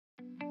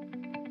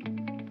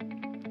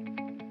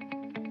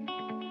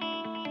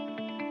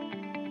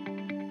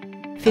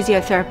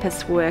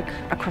Physiotherapists work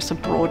across a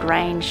broad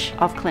range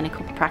of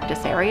clinical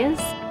practice areas.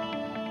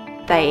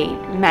 They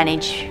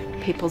manage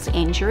people's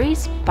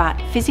injuries, but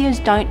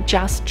physios don't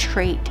just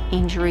treat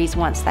injuries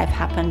once they've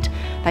happened.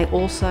 They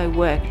also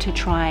work to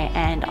try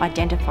and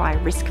identify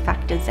risk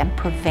factors and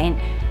prevent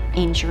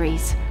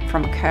injuries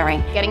from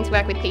occurring. Getting to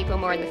work with people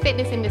more in the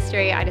fitness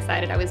industry, I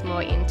decided I was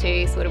more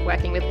into sort of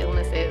working with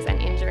illnesses and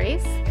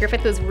injuries.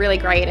 Griffith was really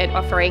great at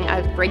offering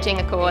bridging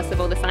a course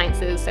of all the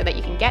sciences so that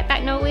you can get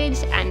that knowledge,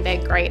 and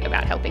they're great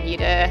about helping you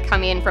to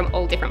come in from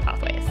all different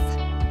pathways.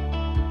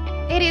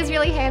 It is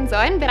really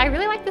hands-on, but I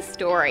really like the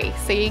story.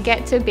 So you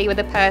get to be with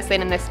a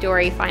person and the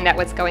story, find out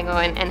what's going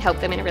on and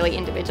help them in a really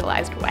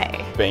individualised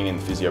way. Being in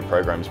the physio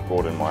programs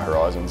broadened my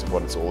horizons of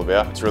what it's all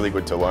about. It's really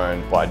good to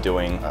learn by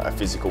doing a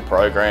physical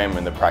program,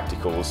 and the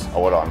practicals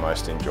are what I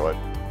most enjoy.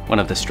 One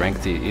of the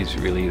strengths is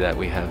really that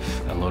we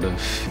have a lot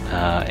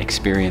of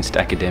experienced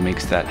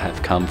academics that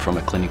have come from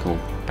a clinical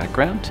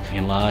background.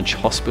 In large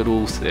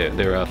hospitals,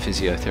 there are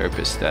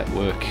physiotherapists that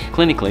work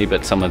clinically,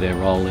 but some of their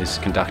role is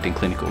conducting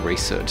clinical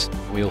research.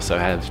 We also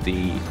have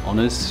the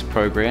honours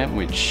program,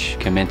 which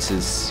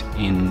commences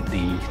in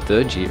the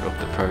third year of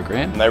the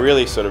program. And they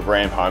really sort of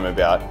ram home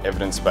about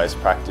evidence-based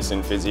practice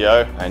in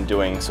physio, and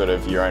doing sort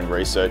of your own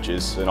research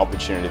is an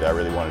opportunity that I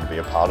really wanted to be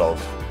a part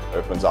of. It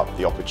opens up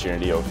the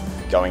opportunity of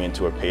going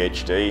into a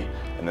PhD,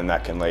 and then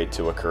that can lead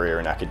to a career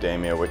in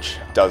academia, which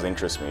does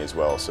interest me as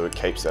well, so it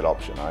keeps that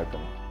option open.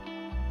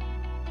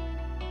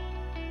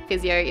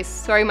 Physio is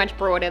so much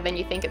broader than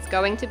you think it's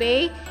going to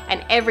be,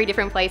 and every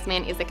different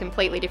placement is a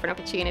completely different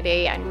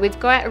opportunity. And we've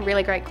got a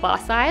really great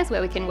class size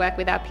where we can work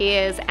with our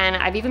peers, and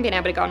I've even been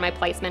able to go on my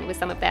placement with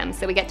some of them.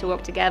 So we get to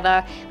walk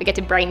together, we get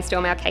to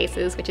brainstorm our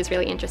cases, which is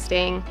really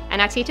interesting,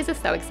 and our teachers are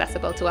so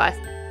accessible to us.